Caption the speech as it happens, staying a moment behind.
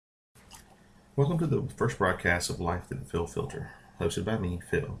Welcome to the first broadcast of Life Through the Phil Filter, hosted by me,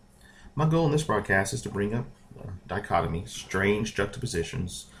 Phil. My goal in this broadcast is to bring up dichotomies, strange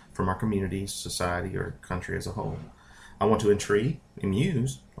juxtapositions from our community, society, or country as a whole. I want to intrigue,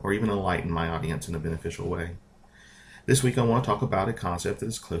 amuse, or even enlighten my audience in a beneficial way. This week I want to talk about a concept that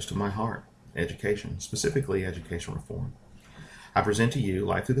is close to my heart, education, specifically education reform. I present to you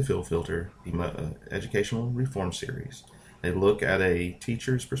Life Through the Phil Filter, the educational reform series, a look at a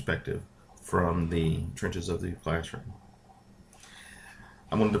teacher's perspective from the trenches of the classroom.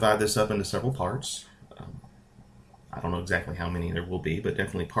 I'm going to divide this up into several parts. I don't know exactly how many there will be, but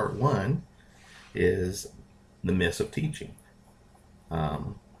definitely part one is the myths of teaching.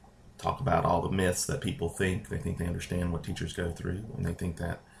 Talk about all the myths that people think. They think they understand what teachers go through, and they think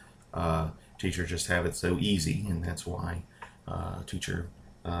that teachers just have it so easy, and that's why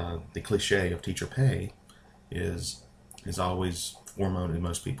the cliche of teacher pay is always foremost in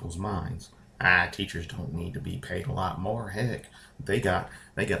most people's minds. Teachers don't need to be paid a lot more. Heck, they got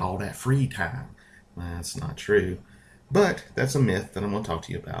all that free time. That's not true, but that's a myth that I'm going to talk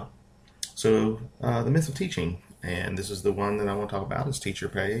to you about. So the myth of teaching, and this is the one that I want to talk about, is teacher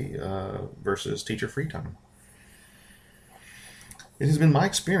pay versus teacher free time. It has been my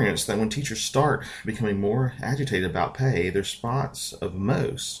experience that when teachers start becoming more agitated about pay, the response of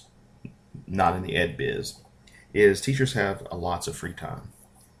most, not in the ed biz, is teachers have lots of free time.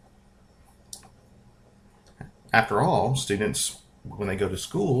 After all, students, when they go to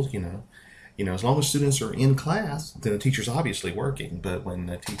school, as long as students are in class, then the teacher's obviously working. But when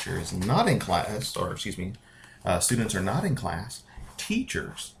the teacher is not in class, students are not in class,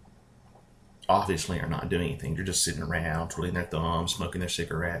 teachers obviously are not doing anything. They're just sitting around, twiddling their thumbs, smoking their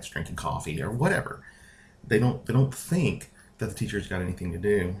cigarettes, drinking coffee, or whatever. They don't think that the teacher's got anything to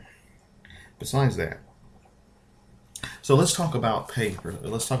do besides that. So let's talk about pay.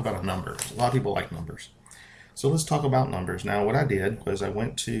 Let's talk about numbers. A lot of people like numbers. So let's talk about numbers. Now, what I did was I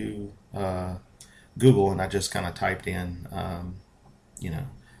went to Google and I just kind of typed in,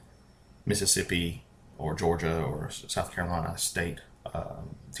 Mississippi or Georgia or South Carolina state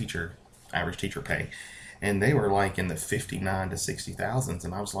average teacher pay, and they were like in the 59 to 60,000s,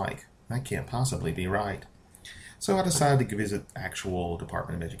 and I was like, that can't possibly be right. So I decided to visit actual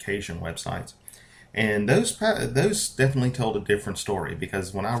Department of Education websites. And those definitely told a different story,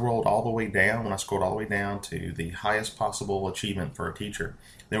 because when I scrolled all the way down to the highest possible achievement for a teacher,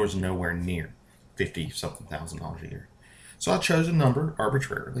 there was nowhere near $50-something thousand a year. So I chose a number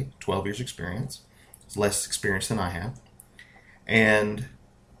arbitrarily, 12 years experience. It's less experience than I have. And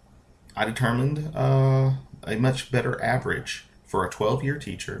I determined a much better average for a 12-year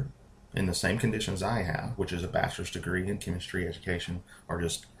teacher in the same conditions I have, which is a bachelor's degree in chemistry education, or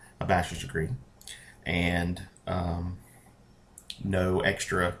just a bachelor's degree, and no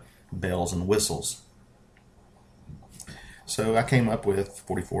extra bells and whistles. So I came up with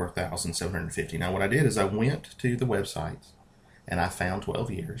 44,750. Now what I did is I went to the websites and I found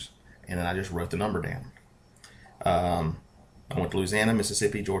 12 years, and then I just wrote the number down. I went to Louisiana,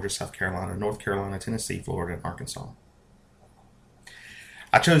 Mississippi, Georgia, South Carolina, North Carolina, Tennessee, Florida, and Arkansas.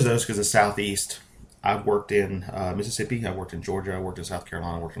 I chose those because the Southeast, I've worked in Mississippi, I worked in Georgia, I worked in South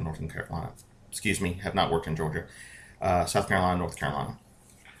Carolina, I worked in North Carolina. Have not worked in Georgia. South Carolina, North Carolina.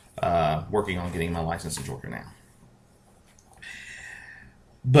 Working on getting my license in Georgia now.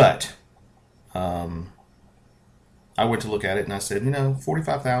 But I went to look at it and I said,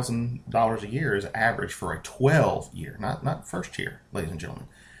 $45,000 a year is average for a 12-year, not first year, ladies and gentlemen.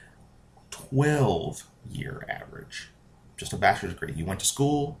 12-year average. Just a bachelor's degree. You went to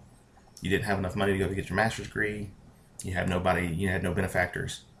school, you didn't have enough money to go to get your master's degree, you had no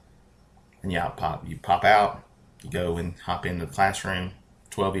benefactors, and you pop out, you go and hop into the classroom,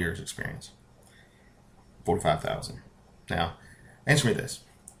 12 years experience. 45,000. Now, answer me this.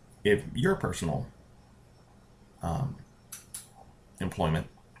 If your personal employment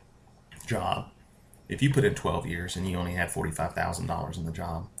job, if you put in 12 years and you only had $45,000 in the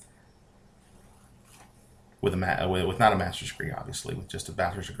job, with not a master's degree, obviously, with just a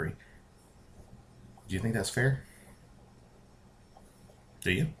bachelor's degree, do you think that's fair?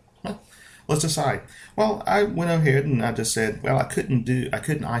 Do you? Well, let's decide. Well, I went ahead and I just said, well, I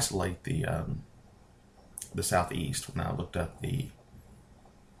couldn't isolate the Southeast when I looked up the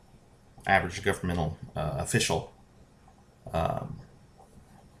average governmental official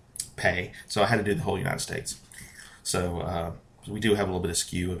pay. So I had to do the whole United States. So we do have a little bit of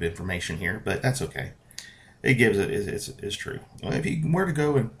skew of information here, but that's okay. It gives it's true. If you were to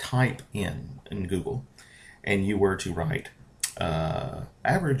go and type in Google, and you were to write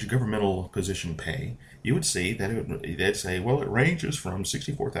average governmental position pay, you would see that they'd say, well, it ranges from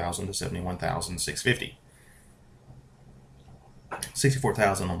 64,000 to 71,650.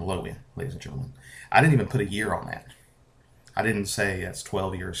 64,000 on the low end, ladies and gentlemen. I didn't even put a year on that. I didn't say that's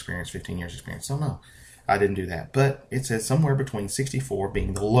 12 years experience, 15 years experience. So no, I didn't do that. But it says somewhere between 64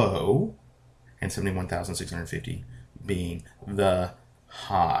 being the low and 71,650 being the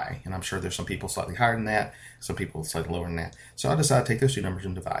high. And I'm sure there's some people slightly higher than that, some people slightly lower than that. So I decided to take those two numbers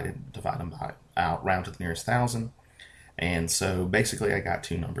and divide them out, round to the nearest thousand. And so basically I got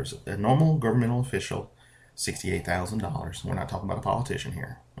two numbers. A normal governmental official, $68,000. We're not talking about a politician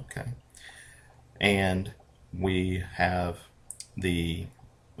here, okay? And we have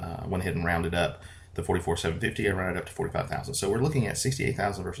went ahead and rounded up the 44,750 and rounded up to 45,000. So we're looking at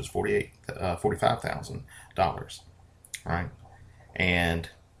 68,000 versus $45,000, right? And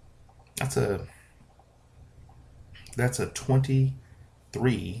that's a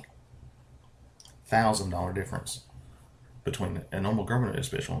 $23,000 difference between a normal government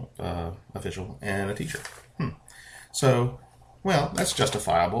official and a teacher. So, well, that's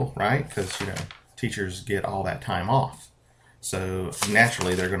justifiable, right? Because teachers get all that time off, so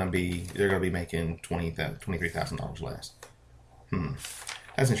naturally they're going to be making $23,000 less.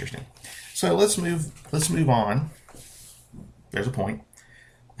 That's interesting. So let's move on. There's a point.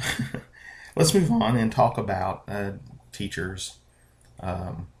 Let's move on and talk about teachers.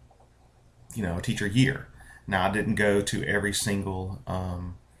 A teacher year. Now, I didn't go to every single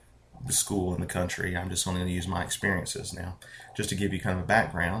school in the country. I'm just only going to use my experiences now, just to give you kind of a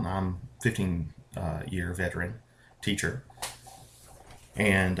background. I'm 15-year veteran teacher,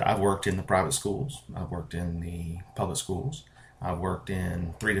 and I've worked in the private schools. I've worked in the public schools. I've worked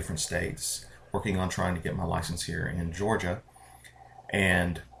in 3 different states, working on trying to get my license here in Georgia,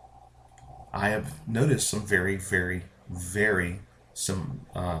 and I have noticed some very, very, very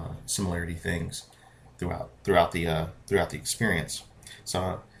similarity things throughout the experience.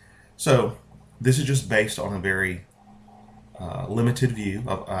 So this is just based on a very limited view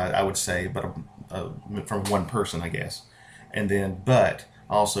of, I would say, but from one person, I guess, but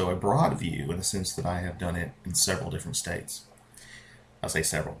also a broad view in the sense that I have done it in several different states. I'll say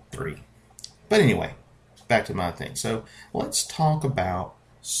several, 3. But anyway, back to my thing. So let's talk about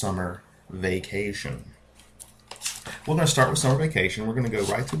summer vacation. We're going to start with summer vacation. We're going to go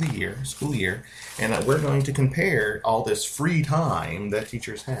right through the school year, and we're going to compare all this free time that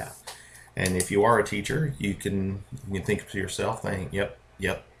teachers have. And if you are a teacher, you can think to yourself, yep,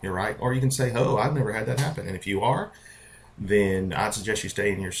 you're right. Or you can say, oh, I've never had that happen. And if you are, then I'd suggest you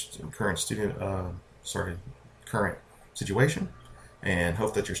stay in your current situation, and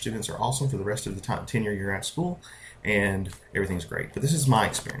hope that your students are awesome for the rest of the tenure you're at school, and everything's great. But this is my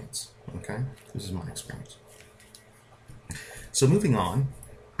experience, okay? This is my experience. So moving on,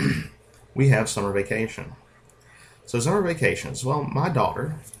 we have summer vacation. So summer vacations, well, my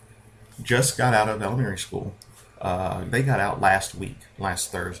daughter just got out of elementary school. They got out last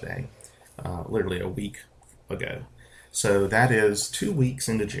Thursday, literally a week ago. So that is 2 weeks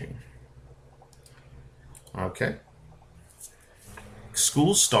into June. Okay.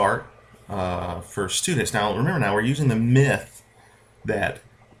 Schools start for students. Now, remember, we're using the myth that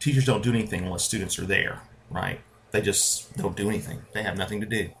teachers don't do anything unless students are there, right? They just don't do anything. They have nothing to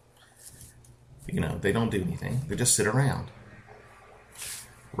do. They don't do anything. They just sit around.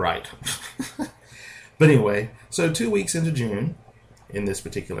 Right. But anyway, so 2 weeks into June, in this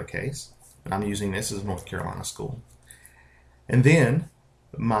particular case, and I'm using this as a North Carolina school. And then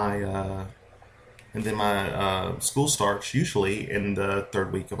my school starts usually in the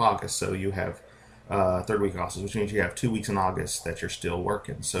 3rd week of August. So you have 3rd week of August, which means you have 2 weeks in August that you're still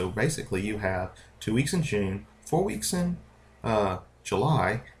working. So basically you have 2 weeks in June, 4 weeks in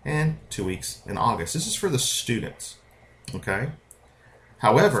July, and 2 weeks in August. This is for the students, okay?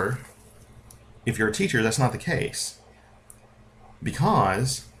 However, if you're a teacher, that's not the case,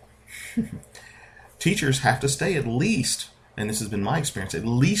 because teachers have to stay at least, and this has been my experience, at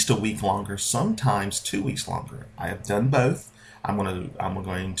least a week longer, sometimes 2 weeks longer. I have done both. I'm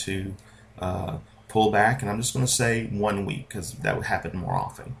going to pull back, and I'm just going to say 1 week, because that would happen more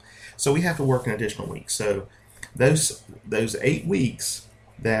often. So we have to work an additional week. So those 8 weeks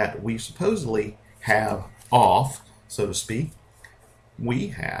that we supposedly have off, so to speak,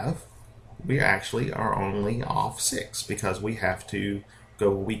 we actually are only off 6, because we have to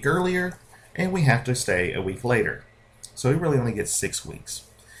go a week earlier and we have to stay a week later. So we really only get 6 weeks.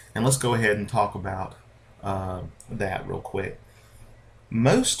 And let's go ahead and talk about that real quick.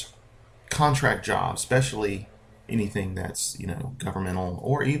 Most contract jobs, especially anything that's governmental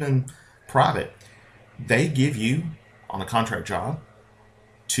or even private, they give you on a contract job,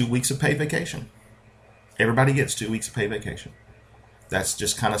 2 weeks of paid vacation. Everybody gets 2 weeks of paid vacation. That's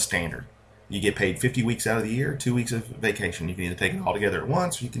just kind of standard. You get paid 50 weeks out of the year, 2 weeks of vacation. You can either take it all together at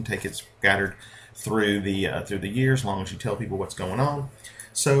once, or you can take it scattered through the year, as long as you tell people what's going on.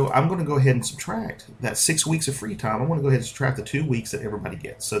 So I'm going to go ahead and subtract that 6 weeks of free time. I want to go ahead and subtract the 2 weeks that everybody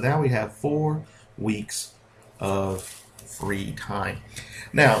gets. So now we have 4 weeks of free time.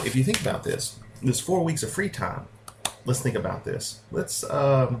 Now, if you think about this 4 weeks of free time, let's think about this. Let's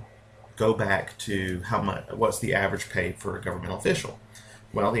go back to what's the average pay for a governmental official.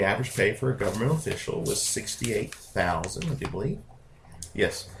 Well, the average pay for a governmental official was $68,000, I do believe.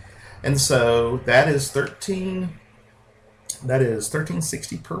 Yes. And so that is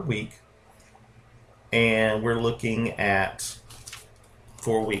 $1360 per week, and we're looking at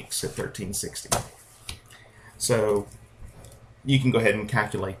 4 weeks at $1360. So you can go ahead and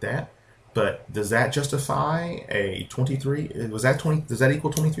calculate that. But does that justify a does that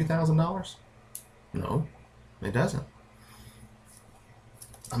equal $23,000? No, it doesn't.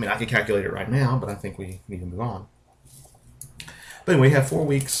 I mean, I can calculate it right now, but I think we need to move on. But anyway, we have 4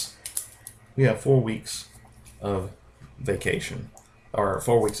 weeks. We have 4 weeks of vacation, or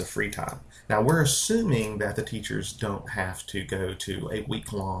 4 weeks of free time. Now, we're assuming that the teachers don't have to go to a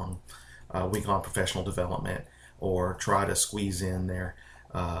week-long professional development, or try to squeeze in their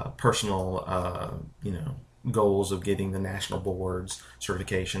personal, goals of getting the national boards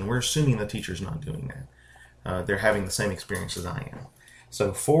certification. We're assuming the teacher's not doing that. They're having the same experience as I am.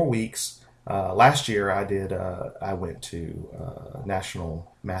 So 4 weeks. Last year I went to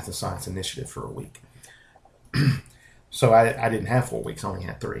National Math and Science Initiative for a week. So I didn't have 4 weeks, I only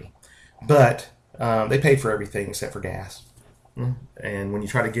had 3. But they paid for everything except for gas. And when you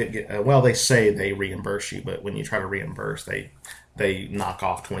try to they say they reimburse you, but when you try to reimburse, they knock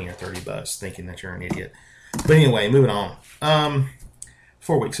off 20 or 30 bucks, thinking that you're an idiot. But anyway, moving on.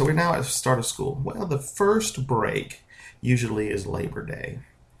 4 weeks. So we're now at the start of school. Well, the first break usually is Labor Day.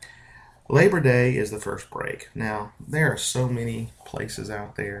 Labor Day is the first break. Now, there are so many places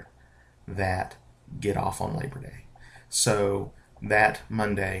out there that get off on Labor Day. So that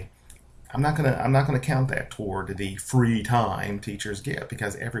Monday, I'm not gonna count that toward the free time teachers get,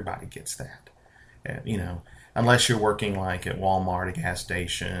 because everybody gets that. Unless you're working like at Walmart, a gas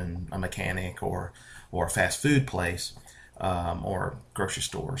station, a mechanic, or a fast food place, or a grocery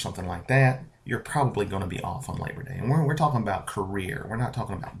store or something like that, you're probably going to be off on Labor Day. And we're talking about career. We're not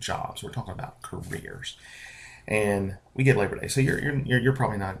talking about jobs. We're talking about careers. And we get Labor Day, so you're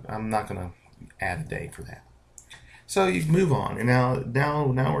probably not. I'm not going to add a day for that. So you move on, and now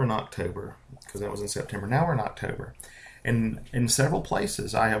we're in October, because that was in September. Now we're in October, and in several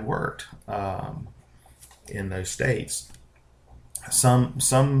places I have worked in those states. Some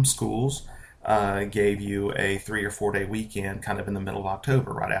schools gave you a 3 or 4 day weekend, kind of in the middle of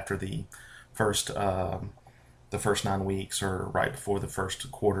October, right after the first 9 weeks, or right before the first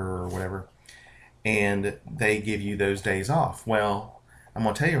quarter or whatever, and they give you those days off. Well, I'm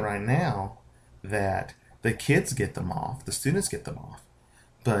going to tell you right now that the kids get them off, the students get them off,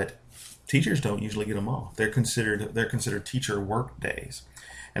 but teachers don't usually get them off. They're considered teacher work days.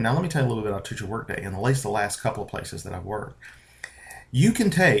 And now let me tell you a little bit about teacher work day, and at least the last couple of places that I've worked. You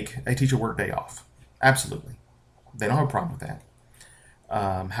can take a teacher work day off. Absolutely. They don't have a problem with that.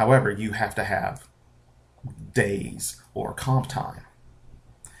 However, you have to have days or comp time.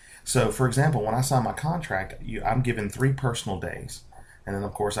 So, for example, when I sign my contract, I'm given 3 personal days. And then,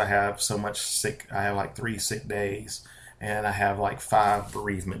 of course, I have I have like 3 sick days, and I have like 5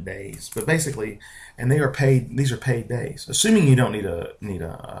 bereavement days. But basically, and these are paid days, assuming you don't need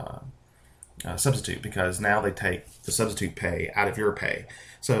a substitute, because now they take the substitute pay out of your pay.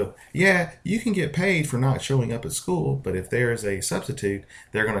 So yeah, you can get paid for not showing up at school, but if there is a substitute,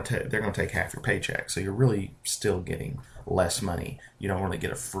 they're going to take half your paycheck. So you're really still getting less money. You don't really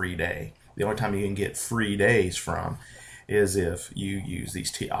get a free day. The only time you can get free days from is if you use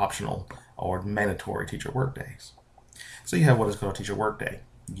these optional or mandatory teacher work days. So you have what is called a teacher work day.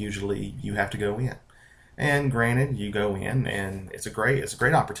 Usually you have to go in. And granted, you go in, and it's a great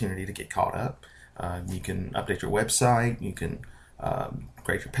opportunity to get caught up. You can update your website. You can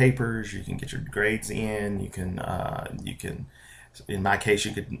grade your papers. You can get your grades in. You can, in my case,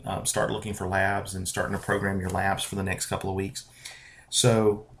 you could start looking for labs and starting to program your labs for the next couple of weeks.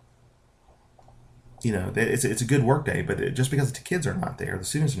 So, it's a good work day. But just because the kids are not there, the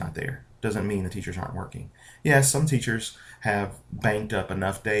students are not there, doesn't mean the teachers aren't working. Yes, some teachers have banked up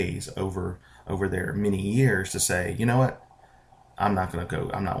enough days over their many years to say, you know what, I'm not going to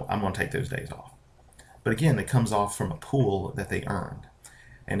go. I'm going to take those days off. But again, it comes off from a pool that they earned.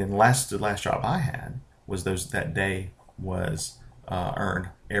 And in the last job I had was that day was earned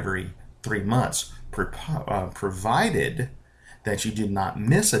every 3 months, provided that you did not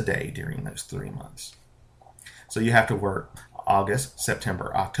miss a day during those 3 months. So you have to work August,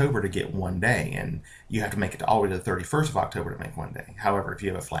 September, October to get one day, and you have to make it all the way to the 31st of October to make one day. However, if you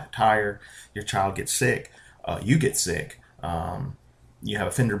have a flat tire, your child gets sick, you get sick, you have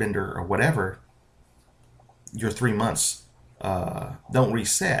a fender bender or whatever, your 3 months don't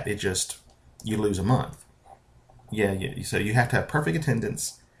reset. It just, you lose a month. So you have to have perfect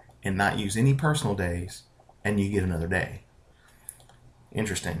attendance and not use any personal days, and you get another day.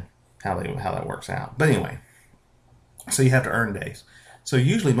 Interesting how that works out. But anyway, so you have to earn days. So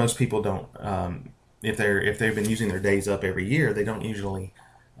usually most people don't, if they've been using their days up every year, they don't usually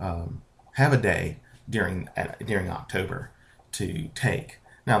have a day during October to take.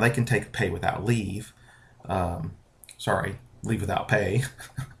 Now they can take pay without leave. Leave without pay.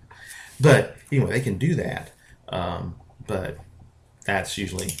 But anyway, they can do that. But that's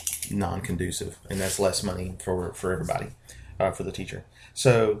usually non-conducive, and that's less money for everybody, for the teacher.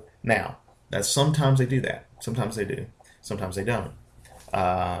 So now, sometimes they do that. Sometimes they do. Sometimes they don't.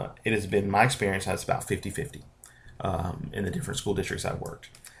 It has been my experience that it's about 50-50 in the different school districts I've worked.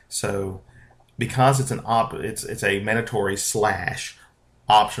 So because it's it's a mandatory /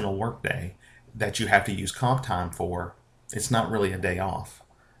 optional work day that you have to use comp time for, it's not really a day off.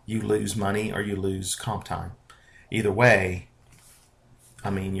 You lose money or you lose comp time. Either way, I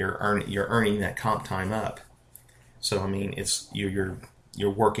mean, you're earning that comp time up. So I mean, it's you're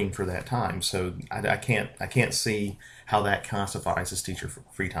working for that time. So I can't see how that classifies as teacher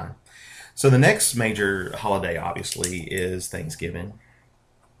free time. So the next major holiday, obviously, is Thanksgiving.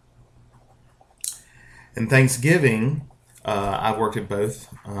 And Thanksgiving, I've worked at both.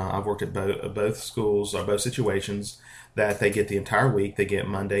 I've worked at both schools or both situations that they get the entire week. They get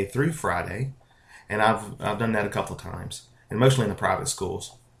Monday through Friday, and I've done that a couple of times, and mostly in the private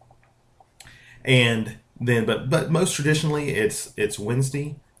schools. And then, but most traditionally, it's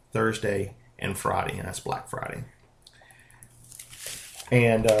Wednesday, Thursday, and Friday, and that's Black Friday.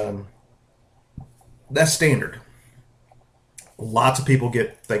 And that's standard. Lots of people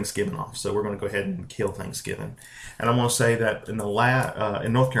get Thanksgiving off, so we're going to go ahead and kill Thanksgiving. And I'm going to say that in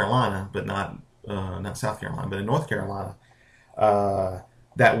in North Carolina, but not South Carolina, but in North Carolina,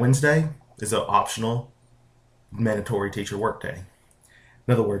 that Wednesday is an optional mandatory teacher work day.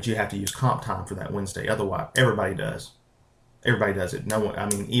 In other words, you have to use comp time for that Wednesday. Otherwise, everybody does. Everybody does it. No one. I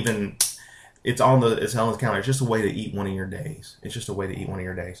mean, even it's on the calendar. It's just a way to eat one of your days. It's just a way to eat one of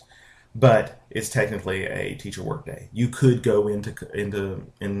your days. But it's technically a teacher work day. You could go into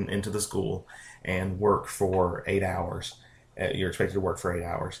the school and work for 8 hours. You're expected to work for 8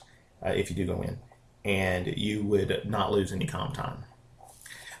 hours if you do go in, and you would not lose any comp time.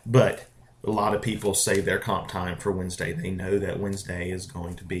 But a lot of people save their comp time for Wednesday. They know that Wednesday is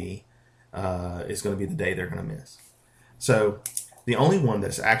going to be the day they're going to miss. So the only one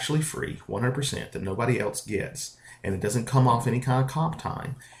that's actually free, 100%, that nobody else gets, and it doesn't come off any kind of comp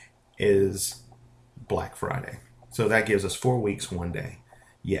time, is Black Friday. So that gives us 4 weeks, 1 day.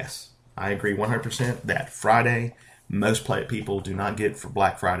 Yes, I agree 100% that Friday, most people do not get for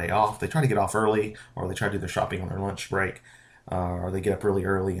Black Friday off. They try to get off early, or they try to do their shopping on their lunch break, or they get up really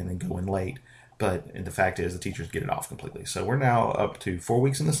early and then go in late. But the fact is, the teachers get it off completely. So we're now up to 4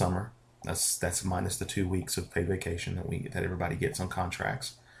 weeks in the summer. That's minus the 2 weeks of paid vacation that everybody gets on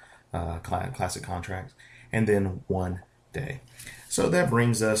contracts, classic contracts, and then 1 day. So that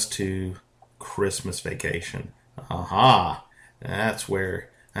brings us to Christmas vacation. Aha! That's where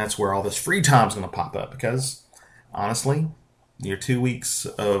all this free time is going to pop up, because honestly, your 2 weeks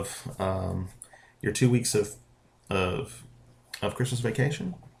of Christmas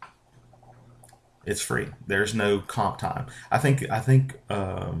vacation, it's free. There's no comp time. I think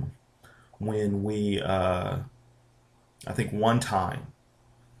one time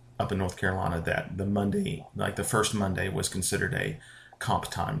up in North Carolina that the Monday, like the first Monday, was considered a comp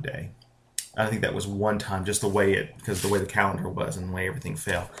time day. I think that was one time, just because the way the calendar was and the way everything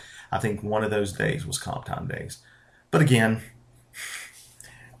fell. I think one of those days was comp time days. But again,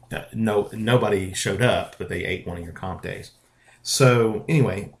 nobody showed up, but they ate one of your comp days. So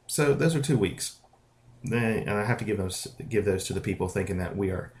anyway, so those are 2 weeks. And I have to give those to the people thinking that we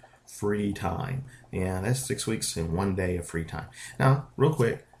are free time. Yeah, that's 6 weeks and 1 day of free time. Now, real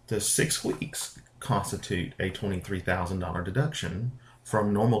quick, the 6 weeks constitute a $23,000 deduction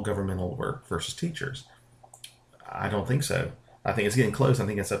from normal governmental work versus teachers. I don't think so. I think it's getting close. I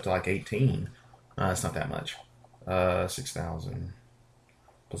think it's up to like 18. It's not that much. 6,000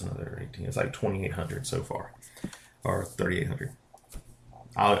 plus another 18. It's like 2,800 so far, or 3,800.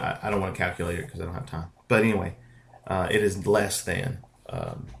 I don't want to calculate it because I don't have time. But anyway, it is less than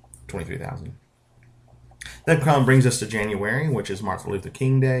 23,000. That brings us to January, which is Martin Luther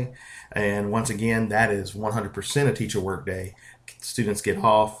King Day. And once again, that is 100% a teacher work day. Students get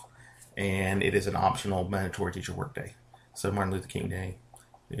off, and it is an optional mandatory teacher work day. So Martin Luther King Day,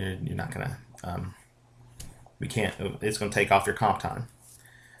 you're not going to, it's going to take off your comp time.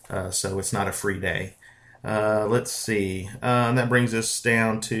 So it's not a free day. Let's see. That brings us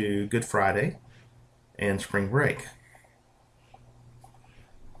down to Good Friday and spring break.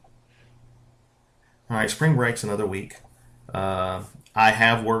 All right, spring break's another week. I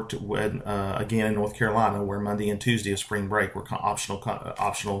have worked with, again in North Carolina, where Monday and Tuesday of spring break were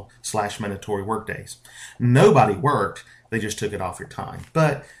optional/mandatory work days. Nobody worked; they just took it off your time.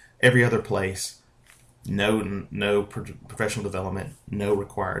 But every other place, no professional development, no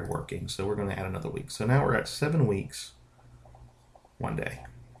required working. So we're going to add another week. So now we're at 7 weeks, 1 day.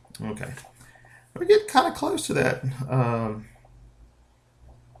 Okay, we get kind of close to that.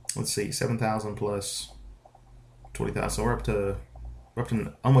 Let's see, 7,000 plus 20,000. So we're up to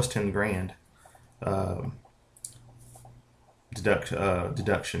almost 10 grand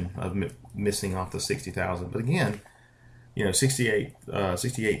deduction of missing off the 60,000. But again,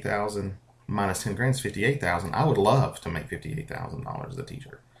 68,000 minus 10 grand is 58,000. I would love to make $58,000 as a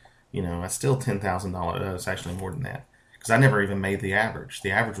teacher. That's still $10,000. It's actually more than that, because I never even made the average.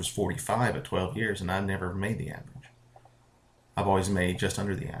 The average was 45 at 12 years, and I never made the average. I've always made just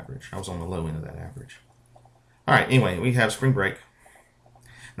under the average. I was on the low end of that average. All right, anyway, we have spring break.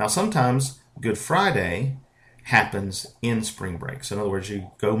 Now, sometimes Good Friday happens in spring break. So in other words,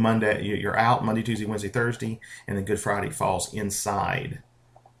 you go Monday, you're out Monday, Tuesday, Wednesday, Thursday, and then Good Friday falls inside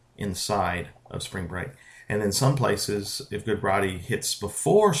of spring break. And then some places, if Good Friday hits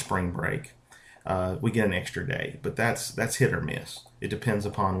before spring break, we get an extra day. But that's hit or miss. It depends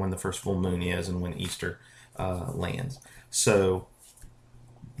upon when the first full moon is and when Easter lands. So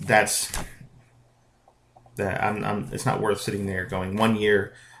that's that. It's not worth sitting there going 1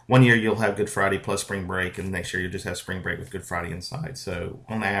 year. 1 year you'll have Good Friday plus spring break, and next year you'll just have spring break with Good Friday inside. So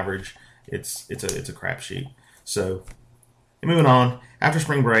on average, it's a crapshoot. So moving on, after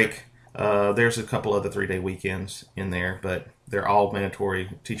spring break, there's a couple other 3-day weekends in there, but they're all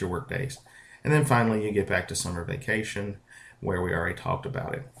mandatory teacher work days. And then finally, you get back to summer vacation, where we already talked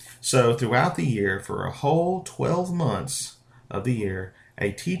about it. So throughout the year, for a whole 12 months of the year,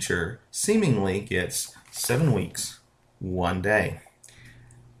 a teacher seemingly gets 7 weeks, 1 day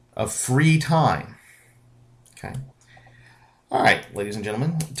of free time. Okay. All right, ladies and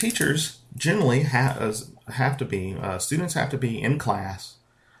gentlemen, teachers generally have to be, students have to be in class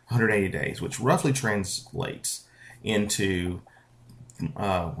 180 days, which roughly translates into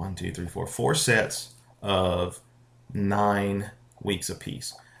 4 sets of 9 weeks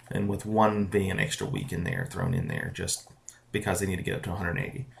apiece, and with one being an extra week thrown in there just because they need to get up to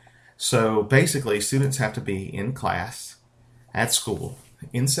 180. So basically, students have to be in class at school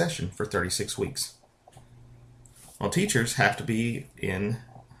in session for 36 weeks. Well, teachers have to be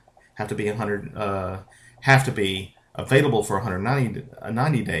available for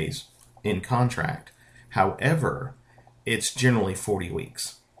 190 days in contract. However, it's generally 40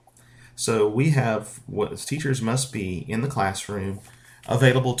 weeks. So we have what teachers must be in the classroom,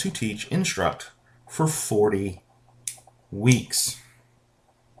 available to teach, instruct for 40 weeks.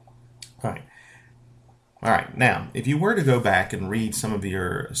 All right. Now, if you were to go back and read some of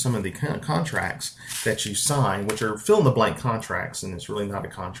the contracts that you sign, which are fill in the blank contracts, and it's really not a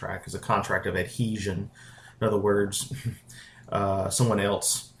contract; it's a contract of adhesion. In other words, someone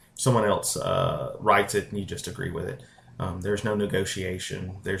else writes it, and you just agree with it. There's no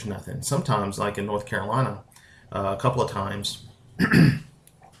negotiation. There's nothing. Sometimes, like in North Carolina, a couple of times, they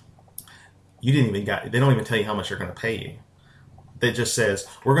don't even tell you how much they're going to pay you. It just says,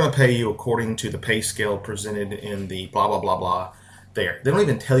 we're going to pay you according to the pay scale presented in the blah, blah, blah, blah. There. They don't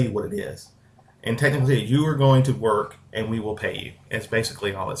even tell you what it is. And technically, you are going to work and we will pay you. It's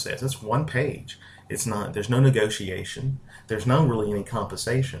basically all it says. It's one page. There's no negotiation. There's no really any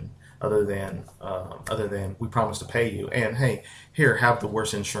compensation other than we promise to pay you. And hey, here, have the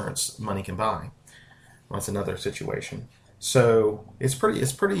worst insurance money can buy. Well, that's another situation. So it's pretty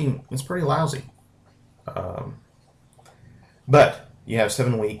lousy. But you have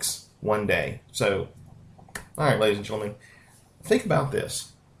 7 weeks, 1 day. So, all right, ladies and gentlemen, think about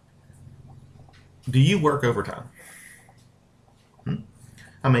this. Do you work overtime?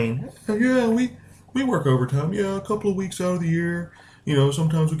 I mean, yeah, we work overtime. Yeah, a couple of weeks out of the year.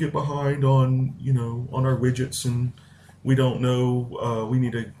 Sometimes we get behind on our widgets, and we don't know. We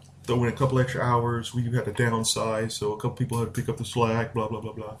need to throw in a couple extra hours. We had to downsize, so a couple people had to pick up the slack. Blah blah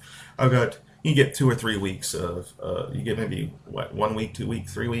blah blah. I've got You get 2 or 3 weeks of, you get maybe what, 1 week, 2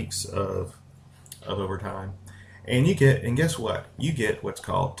 weeks, 3 weeks of overtime. And guess what? You get what's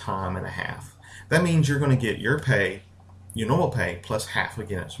called time and a half. That means you're going to get your pay, your normal pay, plus half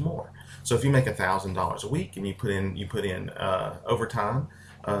again, it's more. So if you make $1,000 a week and you put in overtime,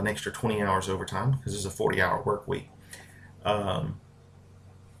 an extra 20 hours overtime, because this is a 40-hour work week,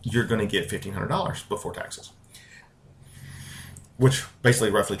 you're going to get $1,500 before taxes, which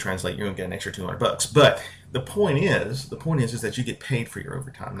basically roughly translate you're going to get an extra $200. But the point is that you get paid for your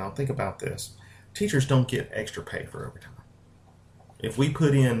overtime. Now think about this: teachers don't get extra pay for overtime. If we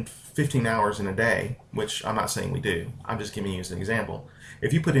put in 15 hours in a day, which I'm not saying we do, I'm just giving you as an example.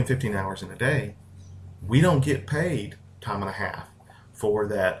 If you put in 15 hours in a day, we don't get paid time and a half for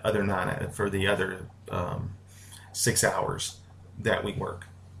that other for the other 6 hours that we work.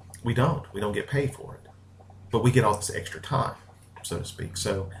 We don't get paid for it, but we get all this extra time, so to speak.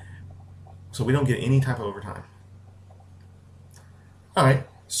 So we don't get any type of overtime. All right,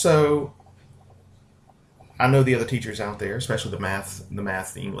 so I know the other teachers out there, especially the math,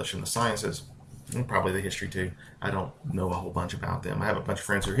 the English, and the sciences, and probably the history too. I don't know a whole bunch about them. I have a bunch of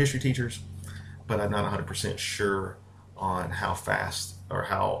friends who are history teachers, but I'm not 100% sure on how fast or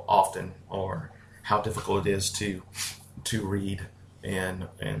how often or how difficult it is to read and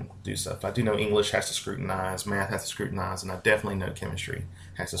do stuff. I do know English has to scrutinize, math has to scrutinize, and I definitely know chemistry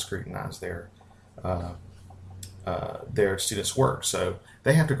has to scrutinize their students' work. So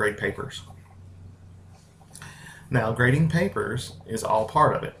they have to grade papers. Now, grading papers is all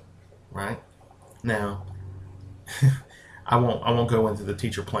part of it, right? Now, I won't go into the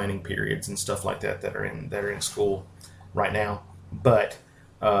teacher planning periods and stuff like that that are in school right now, but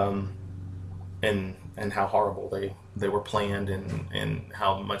and how horrible they were planned, and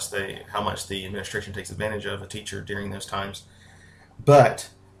how much the administration takes advantage of a teacher during those times. But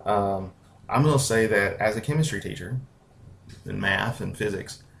I'm going to say that as a chemistry teacher in math and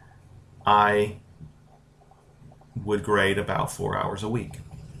physics, I would grade about 4 hours a week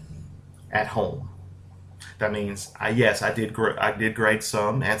at home. That means I did grade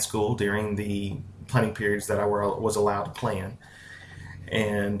some at school during the planning periods that I was allowed to plan,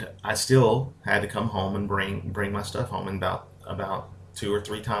 and I still had to come home and bring my stuff home. And about 2 or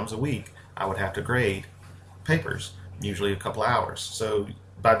 3 times a week, I would have to grade papers, usually a couple hours. So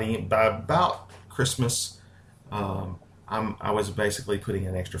by about Christmas, I was basically putting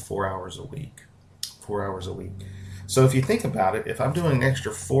in an extra 4 hours a week. 4 hours a week. So if you think about it, if I'm doing an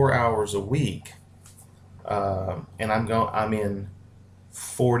extra 4 hours a week, and I'm in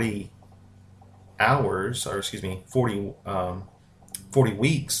 40 hours, or excuse me, 40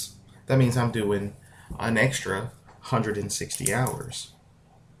 weeks, that means I'm doing an extra 160 hours,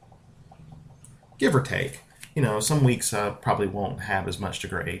 give or take. Some weeks I probably won't have as much to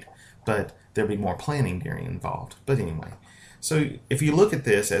grade, but there'll be more planning involved. But anyway, so if you look at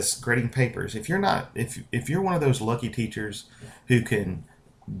this as grading papers, if you're one of those lucky teachers who can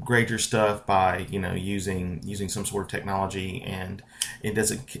grade your stuff by using some sort of technology, and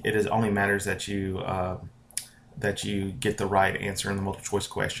it only matters that you get the right answer in the multiple choice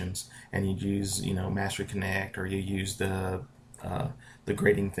questions, and you use Mastery Connect, or you use the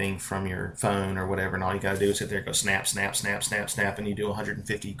grading thing from your phone or whatever, and all you got to do is sit there and go snap, snap, snap, snap, snap, and you do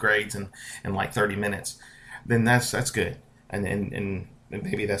 150 grades in like 30 minutes, then that's good. And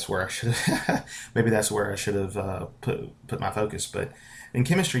maybe that's where I should have put my focus. But in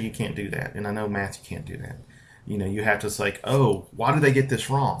chemistry, you can't do that, and I know math, you can't do that. You have to like, oh, why did they get this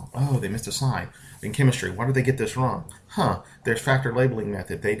wrong? Oh, they missed a sign. In chemistry, why did they get this wrong? There's factor labeling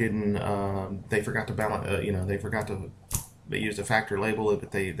method. They didn't. They forgot to balance. They used a factor label,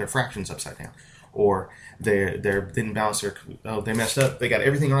 but their fractions upside down, or they didn't balance their. Oh, they messed up. They got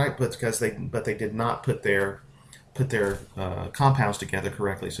everything right, but they did not put their compounds together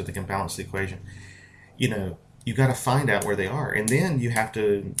correctly so they can balance the equation. You got to find out where they are, and then you have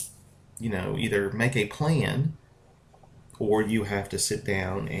to, either make a plan, or you have to sit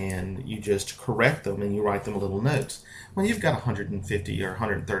down and you just correct them and you write them little notes. When you've got 150 or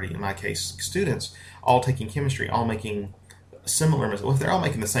 130, in my case, students all taking chemistry, all making similar mistakes. Well, if they're all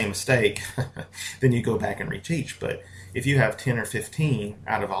making the same mistake, then you go back and reteach. But if you have 10 or 15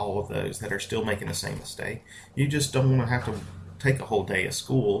 out of all of those that are still making the same mistake, you just don't want to have to take a whole day of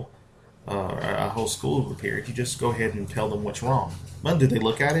school, or a whole school period. You just go ahead and tell them what's wrong. Well, do they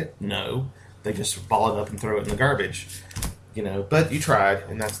look at it? No. They just ball it up and throw it in the garbage. But you tried,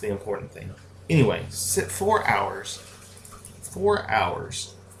 and that's the important thing. Anyway, 4 hours. 4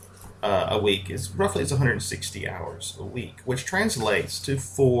 hours a week is roughly 160 hours a week, which translates to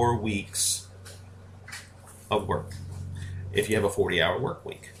 4 weeks of work if you have a 40-hour work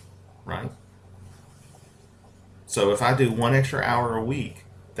week, right? So if I do 1 extra hour a week,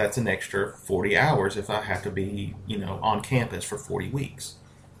 that's an extra 40 hours if I have to be, on campus for 40 weeks.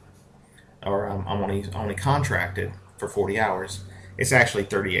 Or I'm only contracted for 40 hours. It's actually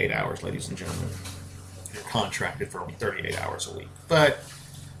 38 hours, ladies and gentlemen. You're contracted for only 38 hours a week. But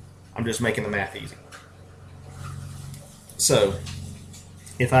I'm just making the math easy. So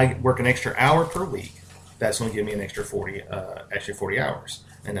if I work an extra hour per week, that's going to give me an extra 40 hours,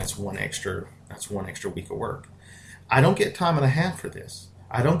 and that's one extra week of work. I don't get time and a half for this.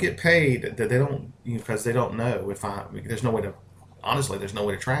 I don't get paid that they don't, because they don't know if there's no way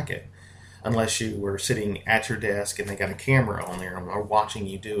to track it unless you were sitting at your desk and they got a camera on there and are watching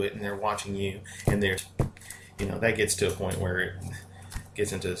you do it, and they're watching you, and there's, that gets to a point where it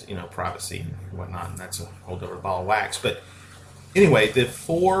gets into, privacy and whatnot, and that's a whole other ball of wax. But anyway, the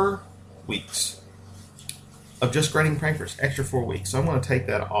 4 weeks of just grading papers, extra 4 weeks. So I'm going to take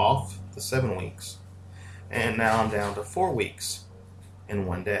that off the 7 weeks. And now I'm down to 4 weeks in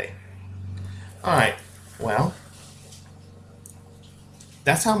one day. All right, well,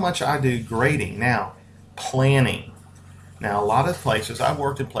 that's how much I do grading. Now, planning. Now, a lot of places, I've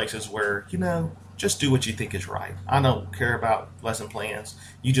worked in places where, just do what you think is right. I don't care about lesson plans.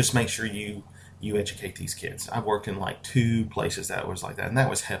 You just make sure you educate these kids. I worked in like 2 places that was like that, and that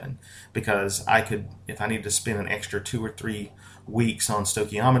was heaven, because I could, if I needed to spend an extra 2 or 3 weeks on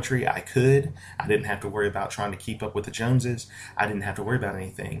stoichiometry, I could. I didn't have to worry about trying to keep up with the Joneses. I didn't have to worry about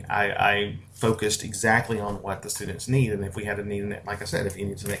anything. I focused exactly on what the students need, and if we had to need, like I said, if you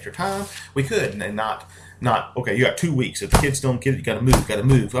need some extra time, we could, and not okay, you got 2 weeks. If the kids don't get it, you got to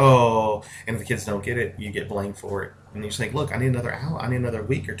move. Oh, and if the kids don't get it, you get blamed for it. And you think, look, I need another hour. I need another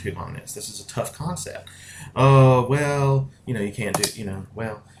week or 2 on this. This is a tough concept. Oh, well, you can't do,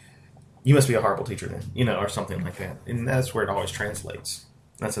 well, you must be a horrible teacher then, or something like that. And that's where it always translates.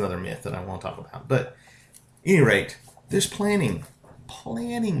 That's another myth that I want to talk about. But at any rate, there's planning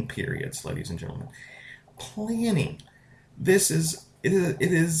periods, ladies and gentlemen. Planning. It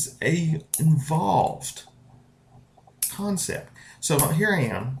is a involved concept. So here I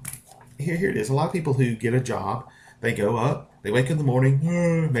am. Here it is. A lot of people who get a job, they go up, they wake up in the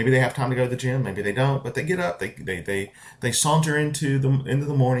morning. Maybe they have time to go to the gym, maybe they don't. But they get up, they saunter into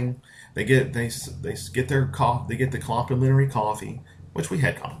the morning. They get their coffee. They get the complimentary coffee, which we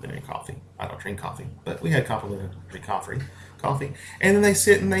had complimentary coffee. I don't drink coffee, but we had complimentary coffee. And then they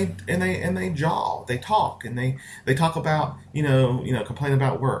sit and they jaw. They talk and they talk about complain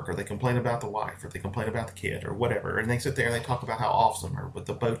about work, or they complain about the wife, or they complain about the kid, or whatever. And they sit there and they talk about how awesome, or what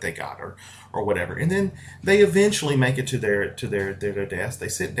the boat they got, or whatever. And then they eventually make it to their desk. They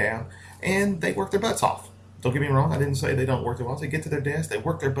sit down and they work their butts off. Don't get me wrong, I didn't say they don't work their butts. They get to their desk, they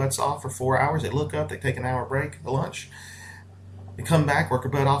work their butts off for 4 hours, they look up, they take an hour break, the lunch, they come back, work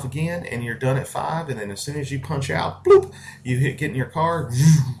your butt off again, and you're done at 5, and then as soon as you punch out, bloop, you get in your car,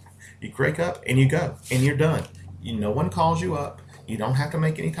 you crank up, and you go, and you're done. No one calls you up. You don't have to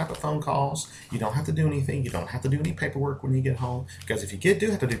make any type of phone calls. You don't have to do anything. You don't have to do any paperwork when you get home, because if you do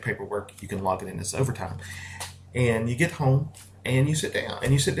have to do paperwork, you can log it in as overtime. And you get home, and you sit down,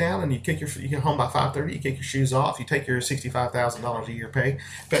 and you get home by 5:30. You kick your shoes off. You take your $65,000 a year pay,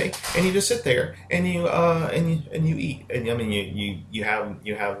 and you just sit there and you eat. And I mean, you have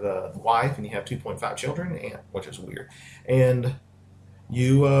the wife, and you have 2.5 children, which is weird, and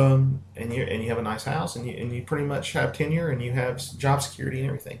you have a nice house, and you pretty much have tenure, and you have job security and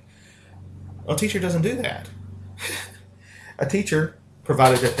everything. A teacher doesn't do that. A teacher,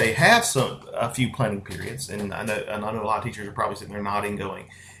 provided that they have a few planning periods, and I know a lot of teachers are probably sitting there nodding, going,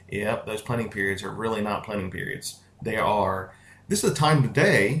 "Yep, those planning periods are really not planning periods. They are." This is a time of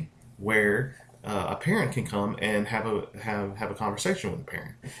day where a parent can come and have a conversation with a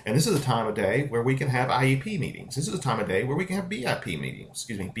parent, and this is a time of day where we can have IEP meetings. This is a time of day where we can have BIP meetings.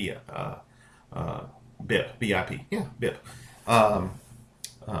 Excuse me, BIP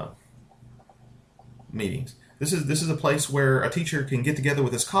meetings. This is a place where a teacher can get together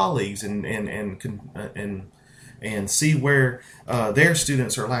with his colleagues and see where their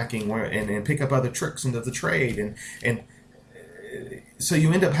students are lacking, and pick up other tricks into the trade, and so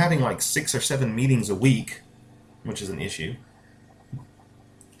you end up having like 6 or 7 meetings a week, which is an issue.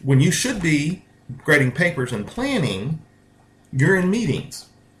 When you should be grading papers and planning, you're in meetings,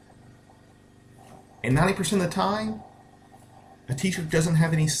 and 90% of the time, a teacher doesn't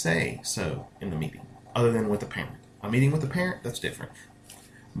have any say so in the meeting, other than with a parent. A meeting with a parent, that's different.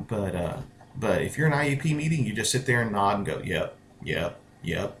 But if you're in an IEP meeting, you just sit there and nod and go, yep, yep,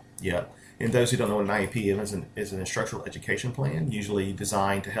 yep, yep. And those who don't know what an IEP is an instructional education plan, usually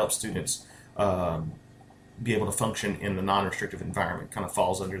designed to help students be able to function in the non-restrictive environment. Kind of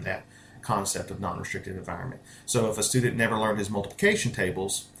falls under that concept of non-restricted environment. So if a student never learned his multiplication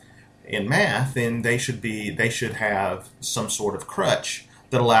tables in math, then they should have some sort of crutch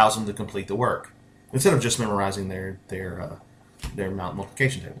that allows them to complete the work instead of just memorizing their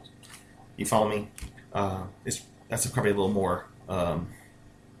multiplication tables. You follow me? That's probably a little more, a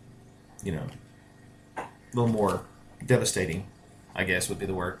little more devastating, I guess would be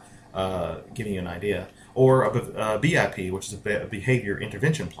the word, giving you an idea. Or a BIP, which is a behavior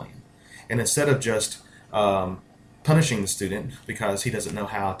intervention plan. And instead of just punishing the student because he doesn't know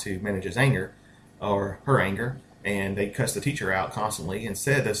how to manage his anger or her anger, and they cuss the teacher out constantly,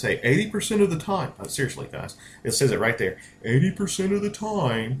 instead they say 80% of the time, seriously guys, it says it right there, 80% of the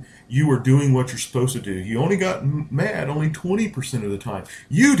time you were doing what you're supposed to do. You only got mad only 20% of the time.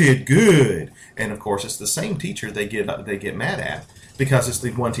 You did good. And of course it's the same teacher they get mad at because it's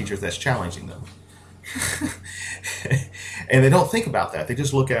the one teacher that's challenging them. And they don't think about that. They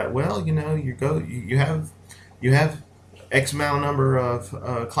just look at, well, you have X amount number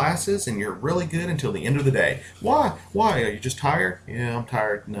of classes, and you're really good until the end of the day. Why? Are you just tired? Yeah, I'm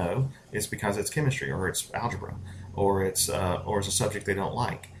tired. No, it's because it's chemistry, or it's algebra, or it's a subject they don't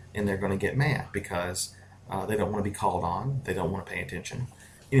like, and they're going to get mad because they don't want to be called on. They don't want to pay attention.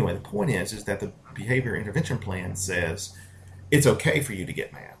 Anyway, the point is that the behavior intervention plan says it's okay for you to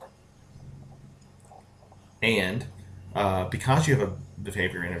get mad. And because you have a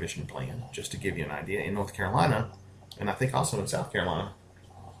behavior intervention plan, just to give you an idea, in North Carolina, and I think also in South Carolina,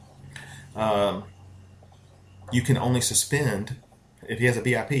 you can only suspend, if he has a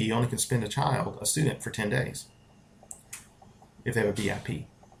BIP, you only can suspend a student for 10 days if they have a BIP.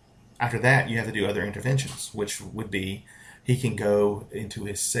 After that, you have to do other interventions, which would be he can go into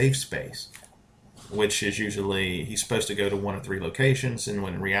his safe space, which is usually he's supposed to go to one of 3 locations, and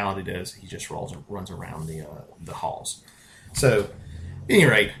when in reality does, he just runs around the halls. So, at any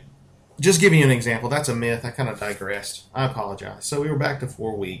rate, just giving you an example, that's a myth. I kind of digressed. I apologize. So we were back to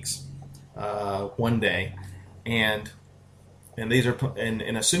 4 weeks, one day, and these are and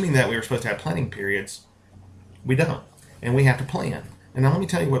assuming that we were supposed to have planning periods, we don't, and we have to plan. And now let me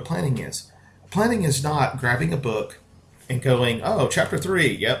tell you what planning is. Planning is not grabbing a book and going, oh, chapter 3,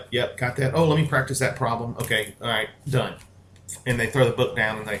 yep, got that. Oh, let me practice that problem. Okay, all right, done. And they throw the book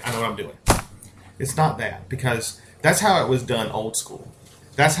down and I know what I'm doing. It's not that, because that's how it was done old school.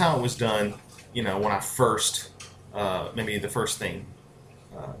 That's how it was done, when I first, maybe the first thing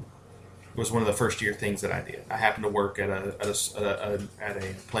was one of the first year things that I did. I happened to work at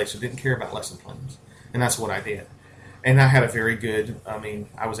a place that didn't care about lesson plans, and that's what I did. And I had a very good,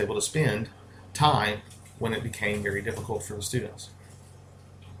 I was able to spend time when it became very difficult for the students.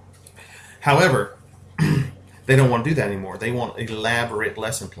 However, they don't want to do that anymore. They want elaborate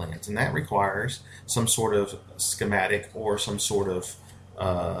lesson plans, and that requires some sort of schematic or some sort of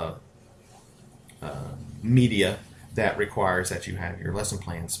media that requires that you have your lesson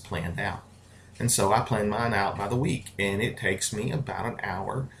plans planned out. And so I plan mine out by the week, and it takes me about an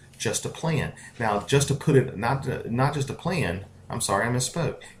hour just to plan. Now, just to put it, not just to plan, I'm sorry, I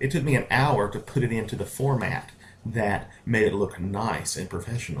misspoke. It took me an hour to put it into the format that made it look nice and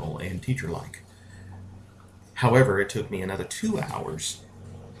professional and teacher-like. However, it took me another 2 hours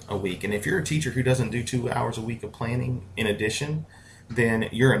a week. And if you're a teacher who doesn't do 2 hours a week of planning in addition, then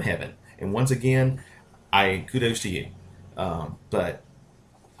you're in heaven. And once again, kudos to you. But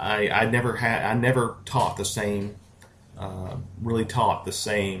I never taught the same, really taught the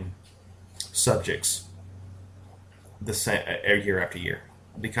same subjects the same year after year,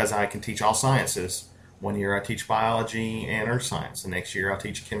 because I can teach all sciences. One year I teach biology and earth science. The next year I'll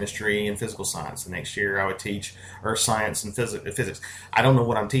teach chemistry and physical science. The next year I would teach earth science and physics. I don't know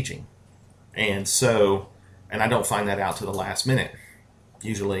what I'm teaching. And I don't find that out to the last minute,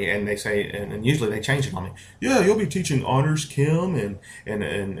 usually. And they say, and usually they change it on me. Yeah, you'll be teaching honors chem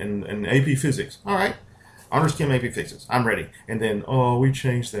and AP physics. All right. Honors chem, AP physics. I'm ready. And then, we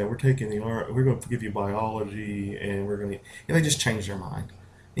changed that. We're we're going to give you biology, and they just change their mind.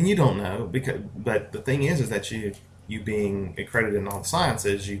 And you don't know, but the thing is that you being accredited in all the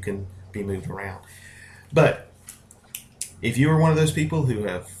sciences, you can be moved around. But if you are one of those people who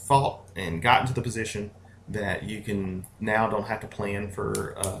have fought and gotten to the position that you can now don't have to plan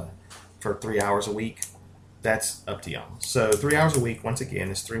for 3 hours a week, that's up to y'all. So 3 hours a week, once again,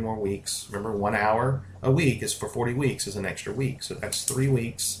 is 3 more weeks. Remember, 1 hour a week is for 40 weeks is an extra week. So that's 3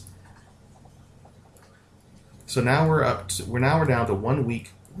 weeks. So now we're down to 1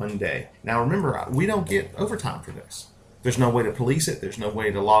 week, 1 day. Now remember, we don't get overtime for this. There's no way to police it. There's no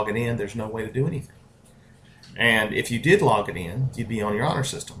way to log it in. There's no way to do anything. And if you did log it in, you'd be on your honor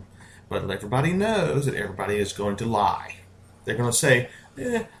system. But everybody knows that everybody is going to lie. They're going to say,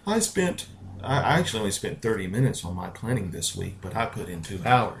 I actually only spent 30 minutes on my planning this week, but I put in 2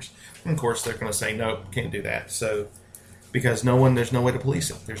 hours. And of course, they're going to say, nope, can't do that. So, because there's no way to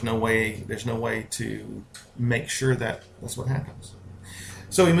police it. There's no way to make sure that that's what happens.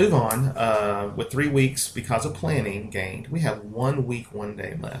 So we move on with 3 weeks because of planning gained. We have 1 week, 1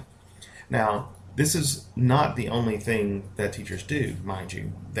 day left. Now, this is not the only thing that teachers do, mind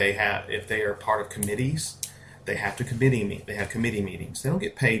you. They have, if they are part of committees, they have they have committee meetings. They don't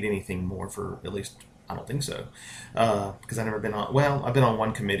get paid anything more for, at least I don't think so, because I've never been on. Well, I've been on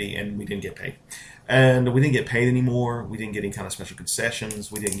one committee and we didn't get paid, and we didn't get paid anymore. We didn't get any kind of special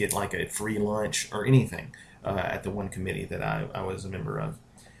concessions. We didn't get like a free lunch or anything at the one committee that I was a member of.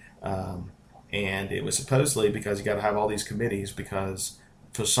 And it was supposedly because you got to have all these committees because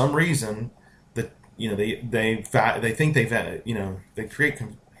for some reason that they think they create.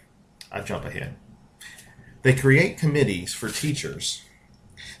 I jump ahead. They create committees for teachers,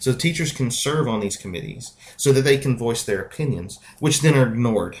 so teachers can serve on these committees so that they can voice their opinions, which then are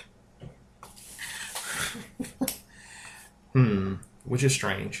ignored. Which is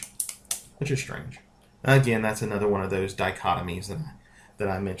strange. Again, that's another one of those dichotomies that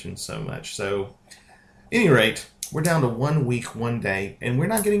I mentioned so much. So, at any rate, we're down to 1 week, 1 day, and we're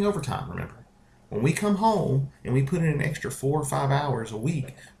not getting overtime, remember. When we come home and we put in an extra 4 or 5 hours a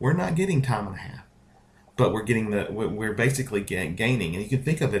week, we're not getting time and a half. But we're basically gaining, and you can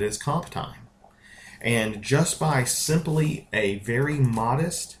think of it as comp time. And just by simply a very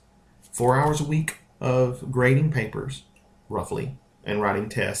modest 4 hours a week of grading papers, roughly, and writing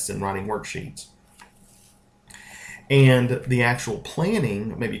tests and writing worksheets, and the actual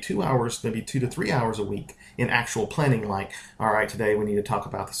planning, maybe 2 hours, maybe 2 to 3 hours a week in actual planning, like, all right, today we need to talk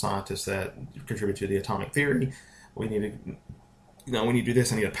about the scientists that contribute to the atomic theory. We need to do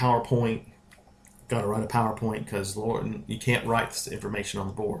this. I need a PowerPoint. Got to write a PowerPoint because, Lord, you can't write this information on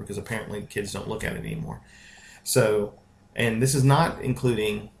the board because apparently kids don't look at it anymore. So, and this is not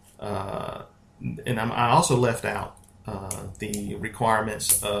including, and I also left out the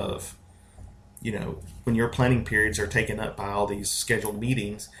requirements of, when your planning periods are taken up by all these scheduled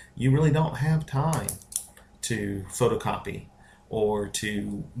meetings, you really don't have time to photocopy or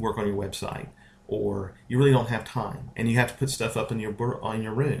to work on your website, or you really don't have time, and you have to put stuff up in your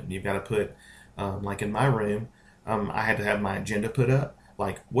room. You've got to put, like in my room, I had to have my agenda put up.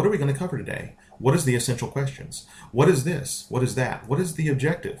 Like, what are we going to cover today? What is the essential questions? What is this? What is that? What is the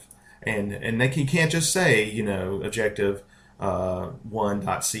objective? And you can't just say, objective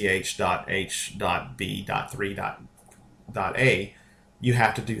 1.ch.h.b.3.a. You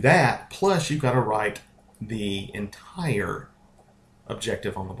have to do that. Plus, you've got to write the entire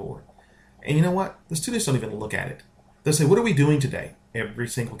objective on the board. And you know what? The students don't even look at it. They'll say, "What are we doing today?" Every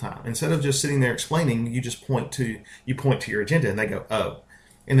single time. Instead of just sitting there explaining, you just point to your agenda, and they go, "Oh."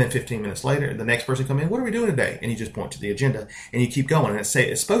 And then 15 minutes later, the next person comes in, "What are we doing today?" And you just point to the agenda, and you keep going. And it's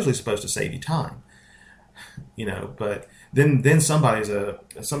supposedly supposed to save you time, But then somebody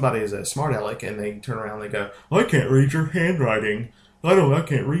is a smart aleck, and they turn around and they go, "I can't read your handwriting. I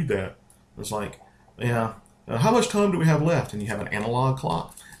can't read that." It's like, yeah. How much time do we have left? And you have an analog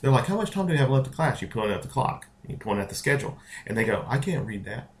clock. They're like, "How much time do we have left to class?" You point at the clock. You point at the schedule, and they go, "I can't read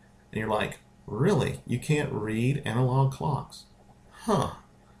that." And you're like, "Really? You can't read analog clocks? Huh?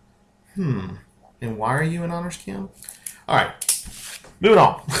 And why are you in honors chem?" All right, moving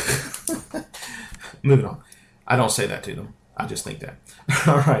on. Moving on. I don't say that to them. I just think that.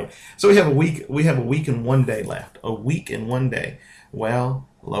 All right. So we have a week. We have a week and 1 day left. A week and 1 day. Well,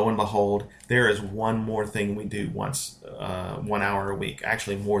 lo and behold, there is one more thing we do once, 1 hour a week.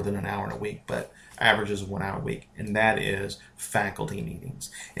 Actually, more than an hour in a week, but averages of 1 hour a week, and that is faculty meetings.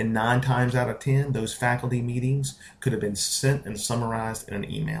 And 9 times out of 10, those faculty meetings could have been sent and summarized in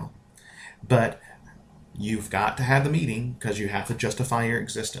an email. But you've got to have the meeting because you have to justify your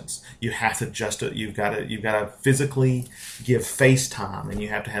existence. You've got to physically give face time, and you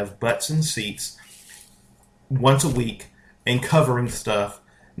have to have butts and seats once a week and covering stuff.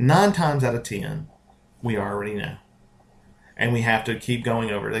 9 times out of 10, we already know, and we have to keep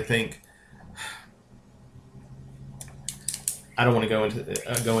going over. They think, I don't want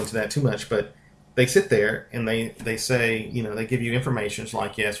to go into that too much, but they sit there and they say, they give you information. It's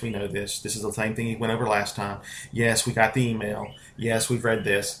like, yes, we know this. This is the same thing you went over last time. Yes, we got the email. Yes, we've read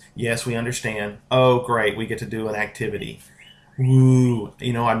this. Yes, we understand. Oh, great. We get to do an activity. Ooh,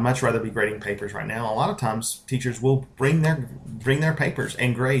 I'd much rather be grading papers right now. A lot of times teachers will bring their papers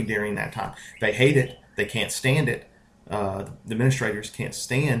and grade during that time. They hate it. They can't stand it. The administrators can't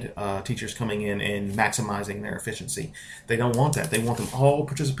stand teachers coming in and maximizing their efficiency. They don't want that. They want them all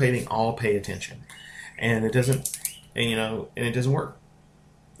participating, all pay attention, and it doesn't, and it doesn't work.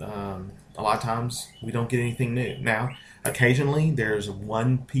 a lot of times we don't get anything new. Now, occasionally there's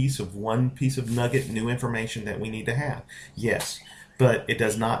one piece of nugget new information that we need to have. Yes, but it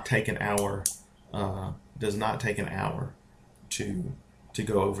does not take an hour. Does not take an hour to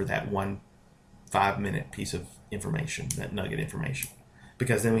go over that 5-minute piece of information, that nugget information,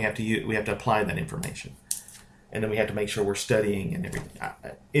 because then we have to apply that information, and then we have to make sure we're studying and everything.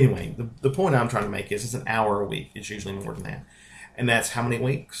 Anyway, the point I'm trying to make is it's an hour a week. It's usually more than that, and that's how many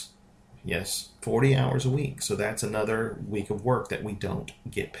weeks? Yes, 40 hours a week. So that's another week of work that we don't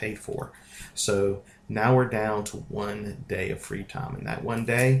get paid for. So now we're down to 1 day of free time, and that one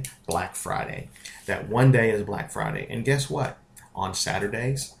day, Black Friday. That one day is Black Friday, and guess what? On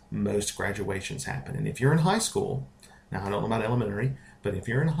Saturdays, most graduations happen. And if you're in high school, now I don't know about elementary, but if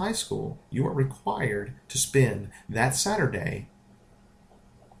you're in high school, you are required to spend that Saturday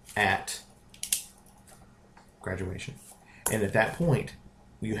at graduation. And at that point,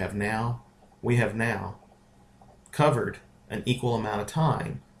 we have now covered an equal amount of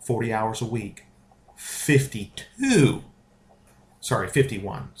time, 40 hours a week, 52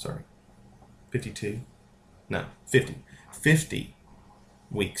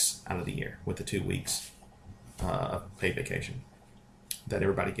 weeks out of the year with the 2 weeks of paid vacation that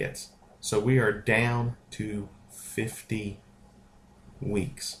everybody gets. So we are down to 50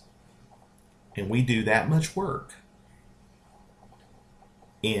 weeks. And we do that much work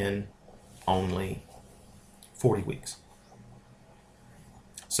in only 40 weeks.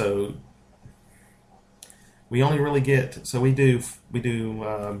 So we only really get, so we do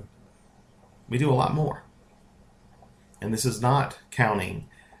a lot more. And this is not counting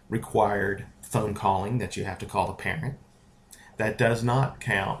required phone calling that you have to call the parent. That does not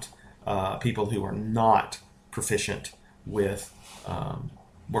count people who are not proficient with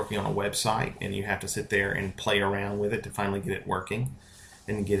working on a website, and you have to sit there and play around with it to finally get it working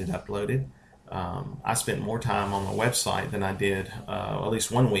and get it uploaded. I spent more time on the website than I did, at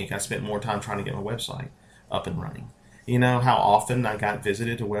least 1 week, I spent more time trying to get my website up and running. You know how often I got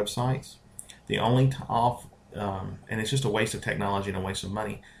visited to websites? The only and it's just a waste of technology and a waste of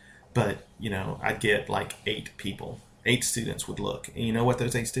money. But, I'd get like 8 students would look. And you know what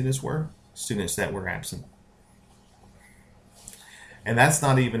those 8 students were? Students that were absent. And that's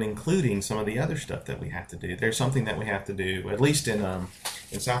not even including some of the other stuff that we have to do. There's something that we have to do, at least in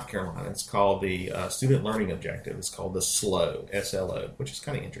South Carolina. It's called the Student Learning Objective. It's called the SLO, S-L-O, which is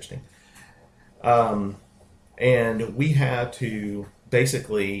kind of interesting. And we had to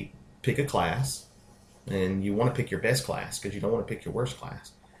basically pick a class, and you want to pick your best class because you don't want to pick your worst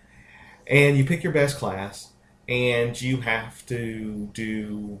class. And you pick your best class, and you have to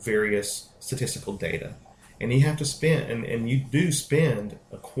do various statistical data. And you have to spend, and you do spend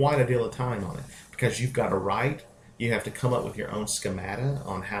quite a deal of time on it, because you've got to write, you have to come up with your own schemata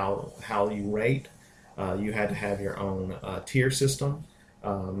on how you rate. You had to have your own tier system.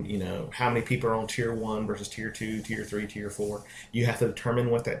 How many people are on tier 1 versus tier 2, tier 3, tier 4. You have to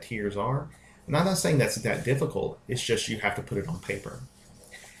determine what that tiers are. And I'm not saying that's that difficult. It's just you have to put it on paper.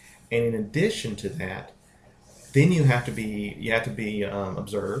 And in addition to that, then you have to be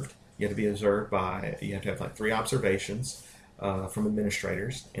observed. You have to be observed you have to have like 3 observations from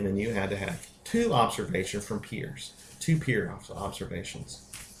administrators, and then you had to have 2 observations from peers, 2 peer observations,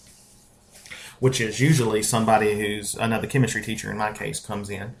 which is usually somebody who's another chemistry teacher, in my case, comes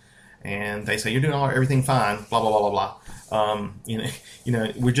in and they say, you're doing everything fine, blah, blah, blah, blah, blah.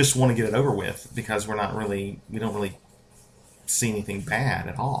 We just want to get it over with because we don't really see anything bad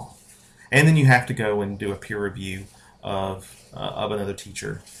at all. And then you have to go and do a peer review of another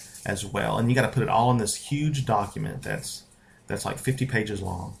teacher as well. And you got to put it all in this huge document that's like 50 pages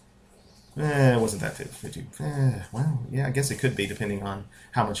long. It wasn't that 50. Well, yeah, I guess it could be depending on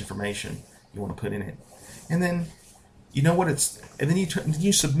how much information you want to put in it. And then, and then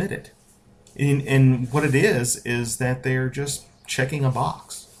you submit it. And what it is that they're just checking a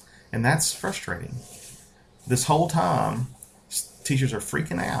box. And that's frustrating. This whole time, teachers are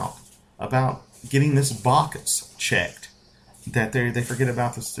freaking out about getting this box checked, that they forget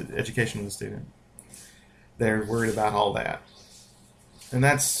about the education of the student. They're worried about all that. And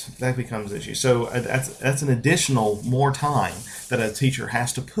that becomes an issue. So that's an additional more time that a teacher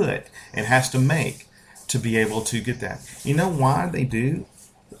has to put and has to make to be able to get that. You know why they do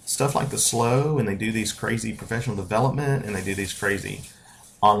stuff like the SLO, and they do these crazy professional development, and they do these crazy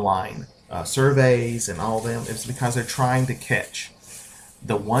online surveys and all them? It's because they're trying to catch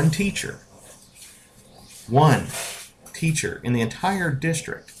the one teacher in the entire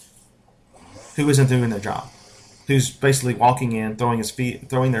district who isn't doing their job, who's basically walking in, throwing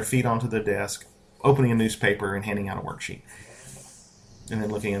their feet onto the desk, opening a newspaper, and handing out a worksheet. and then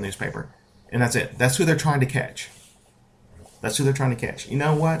looking in the newspaper. And that's it. That's who they're trying to catch. That's who they're trying to catch. You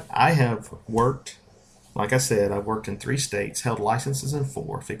know what? I have worked, like I said, I've worked in 3 states, held licenses in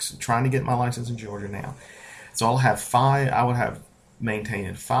 4, trying to get my license in Georgia now. So I'll have 5, I would have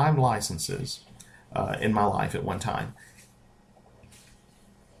maintained 5 licenses in my life at one time.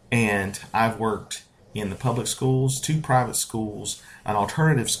 And I've worked in the public schools, 2 private schools, an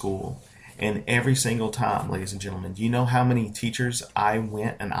alternative school, and every single time, ladies and gentlemen, do you know how many teachers I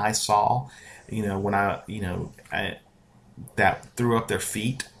went and I saw, when that threw up their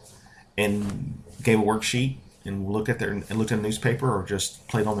feet and gave a worksheet and looked at the newspaper or just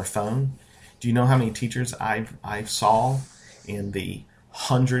played on their phone? Do you know how many teachers I saw in the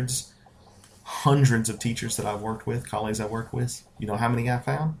hundreds of teachers that I've worked with, colleagues I've worked with? You know how many I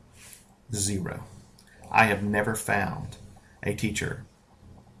found? 0. I have never found a teacher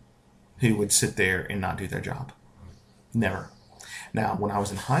who would sit there and not do their job. Never. Now, when I was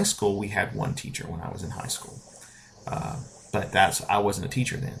in high school, we had 1 teacher when I was in high school. But I wasn't a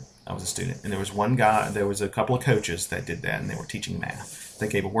teacher then. I was a student. And there was one guy, there was a couple of coaches that did that, and they were teaching math. They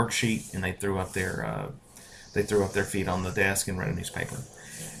gave a worksheet, and they threw up their feet on the desk and read a newspaper.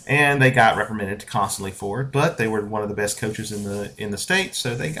 And they got reprimanded constantly for it, but they were one of the best coaches in the state,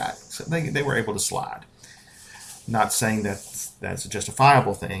 so they were able to slide. Not saying that that's a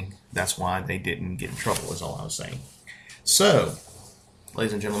justifiable thing. That's why they didn't get in trouble, is all I was saying. So,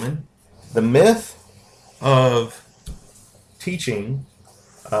 ladies and gentlemen, the myth of teaching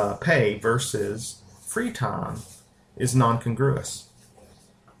pay versus free time is non-congruous.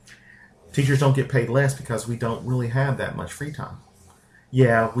 Teachers don't get paid less because we don't really have that much free time.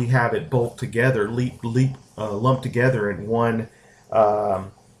 Yeah, we have it bulked together, lumped together in one,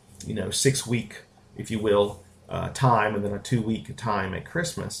 6-week, if you will, time, and then a 2-week time at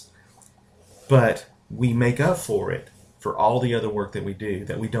Christmas. But we make up for it for all the other work that we do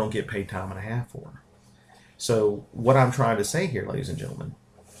that we don't get paid time and a half for. So what I'm trying to say here, ladies and gentlemen,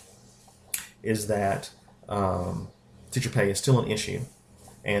 is that teacher pay is still an issue.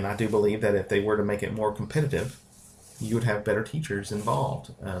 And I do believe that if they were to make it more competitive, you would have better teachers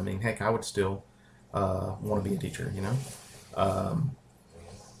involved. I mean, heck, I would still want to be a teacher, I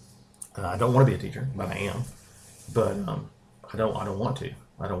don't want to be a teacher, but I am. But I don't want to.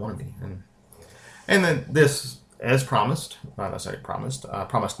 I don't want to be. And then this, as promised, I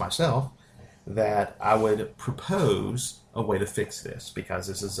promised myself that I would propose a way to fix this, because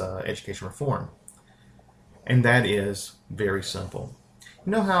this is education reform. And that is very simple.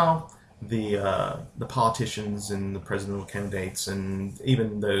 You know how the politicians and the presidential candidates and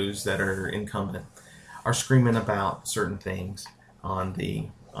even those that are incumbent are screaming about certain things on the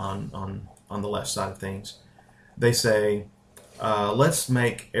left side of things? They say, let's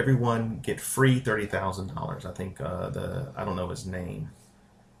make everyone get free $30,000. I think I don't know his name,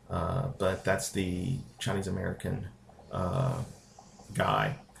 but that's the Chinese American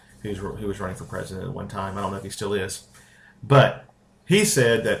guy who was running for president at one time. I don't know if he still is, but he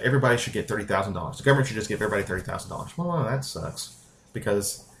said that everybody should get $30,000. The government should just give everybody $30,000. Well, that sucks,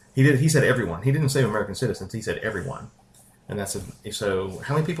 because he said everyone. He didn't say American citizens. He said everyone, and so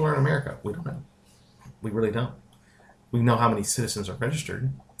how many people are in America? We don't know. We really don't. We know how many citizens are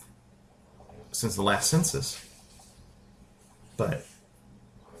registered since the last census, but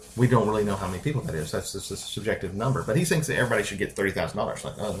we don't really know how many people that is. That's just a subjective number. But he thinks that everybody should get $30,000.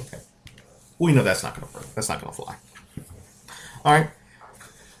 Like, oh, okay. We know that's not going to work. That's not going to fly. All right.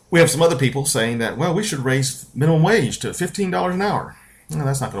 We have some other people saying that, well, we should raise minimum wage to $15 an hour. No,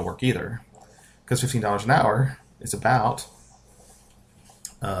 that's not going to work either, because $15 an hour is about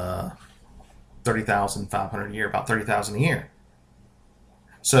 $30,500 a year, about $30,000 a year.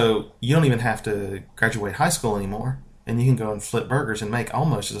 So you don't even have to graduate high school anymore, and you can go and flip burgers and make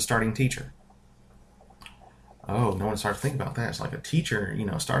almost as a starting teacher. Oh, no one starts thinking about that. It's like a teacher,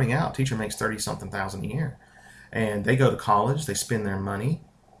 starting out, teacher makes 30-something thousand a year. And they go to college, they spend their money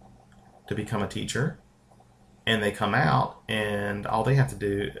to become a teacher, and they come out, and all they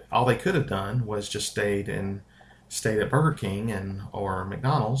could have done was just stayed at Burger King or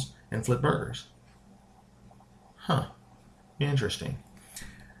McDonald's and flip burgers. Huh. Interesting.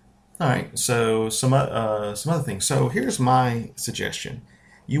 All right, so some other things. So here's my suggestion.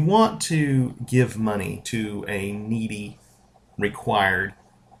 You want to give money to a needy, required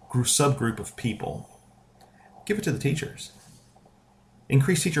subgroup of people. Give it to the teachers.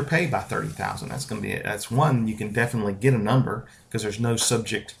 Increase teacher pay by $30,000. That's going to be it. That's one. You can definitely get a number, because there's no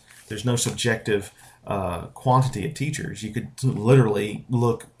subjective quantity of teachers. You could literally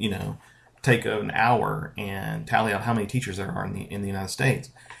look, take an hour and tally out how many teachers there are in the United States.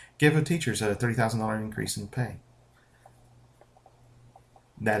 Give the teachers a $30,000 increase in pay.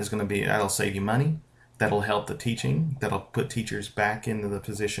 that'll save you money. That'll help the teaching. That'll put teachers back into the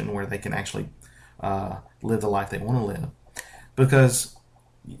position where they can actually live the life they want to live. Because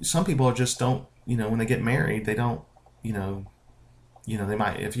some people just don't, when they get married, they don't, they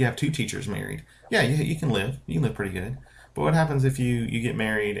might, if you have two teachers married, yeah, you can live pretty good. But what happens if you get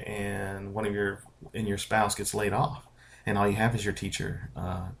married and one of your spouse gets laid off, and all you have is your teacher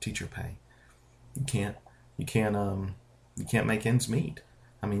pay? You can't make ends meet.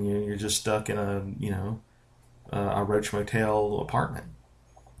 I mean, you're just stuck in a Roach Motel apartment,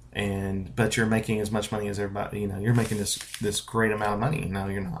 but you're making as much money as everybody. You're making this great amount of money. No,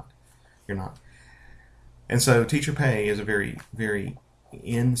 you're not. You're not. And so, teacher pay is a very, very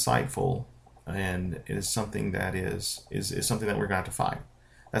insightful, and it is something that is something that we're going to have to fight.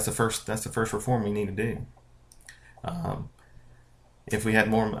 That's the first reform we need to do. If we had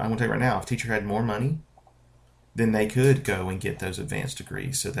more, I'm going to tell you right now, if teacher had more money, then they could go and get those advanced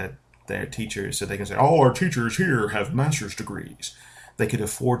degrees, so that their teachers, so they can say, all our teachers here have master's degrees. They could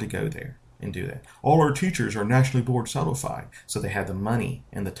afford to go there and do that. All our teachers are nationally board certified, so they have the money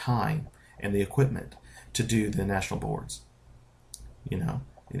and the time and the equipment to do the national boards.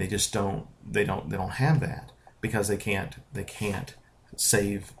 They just don't have that because they don't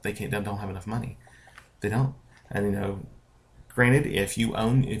have enough money. They don't. And granted, if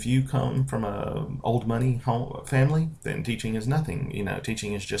you come from a old money family, then teaching is nothing.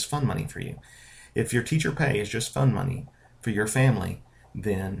 Teaching is just fun money for you. If your teacher pay is just fun money for your family,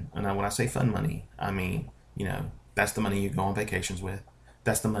 then, and when I say fun money, I mean, that's the money you go on vacations with.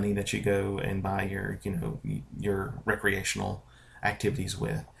 That's the money that you go and buy your recreational activities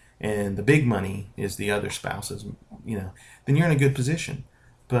with. And the big money is the other spouses, then you're in a good position.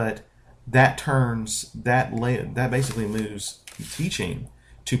 But that basically moves teaching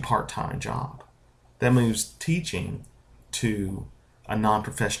to part-time job. That moves teaching to a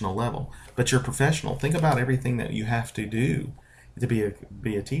non-professional level. But you're professional. Think about everything that you have to do to be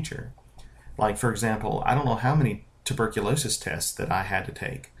a teacher. Like, for example, I don't know how many tuberculosis tests that I had to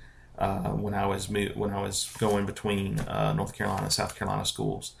take when I was going between North Carolina and South Carolina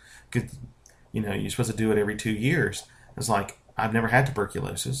schools. Because you're supposed to do it every 2 years. It's like, I've never had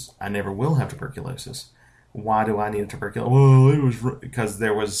tuberculosis. I never will have tuberculosis. Why do I need a tuberculosis? Well, it was because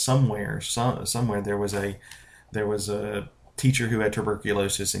there was somewhere there was a teacher who had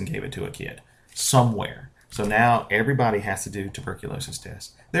tuberculosis and gave it to a kid somewhere. So now everybody has to do tuberculosis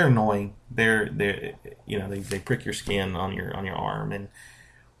tests. They're annoying. They prick your skin on your arm, and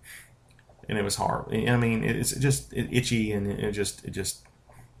it was hard. I mean, it's just itchy, and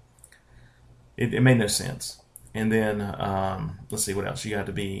it made no sense. And then let's see what else. You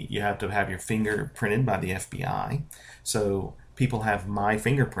have to have your finger printed by the FBI. So people have my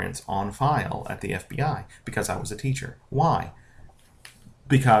fingerprints on file at the FBI because I was a teacher. Why?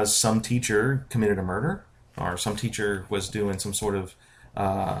 Because some teacher committed a murder, or some teacher was doing some sort of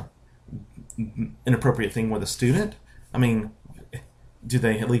inappropriate thing with a student. I mean, do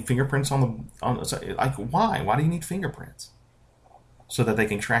they leave fingerprints on like, why? Why do you need fingerprints? So that they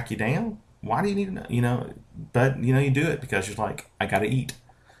can track you down? Why do you need to, but, you do it because you're like, I got to eat,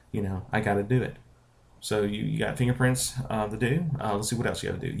 I got to do it. So you got fingerprints to do. Let's see what else you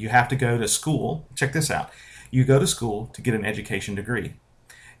got to do. You have to go to school. Check this out. You go to school to get an education degree.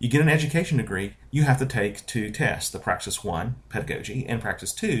 You get an education degree, you have to take 2 tests, the Praxis 1, pedagogy, and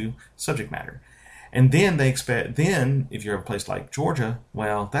Praxis 2, subject matter. And then they expect, if you're a place like Georgia,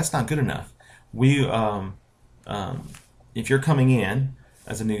 well, that's not good enough. If you're coming in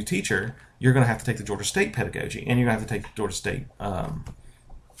as a new teacher, you're going to have to take the Georgia State pedagogy, and you're going to have to take the Georgia State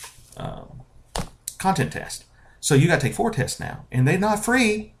content test. So you got to take 4 tests now, and they're not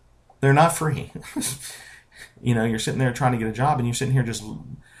free. They're not free. You're sitting there trying to get a job, and you're sitting here just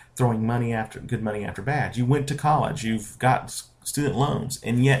throwing good money after bad. You went to college, you've got student loans,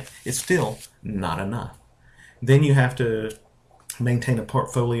 and yet it's still not enough. Then you have to maintain a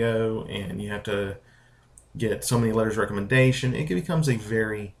portfolio, and you have to get so many letters of recommendation. It becomes a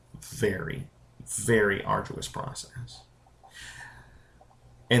very, very, very arduous process.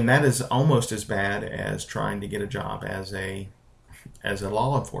 And that is almost as bad as trying to get a job as a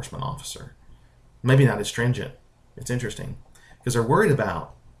law enforcement officer. Maybe not as stringent. It's interesting because they're worried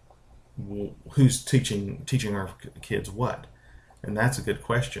about who's teaching our kids what, and that's a good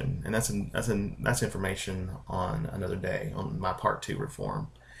question. And that's information on another day on my part 2 reform.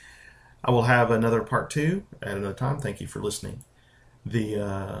 I will have another part 2 at another time. Thank you for listening.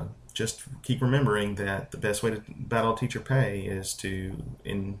 Just keep remembering that the best way to battle teacher pay is to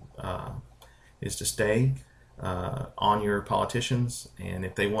stay on your politicians, and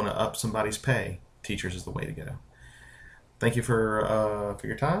if they want to up somebody's pay, teachers is the way to go. thank you for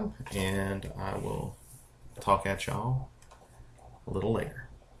your time, and I will talk at y'all a little later.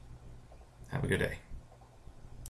 Have a good day.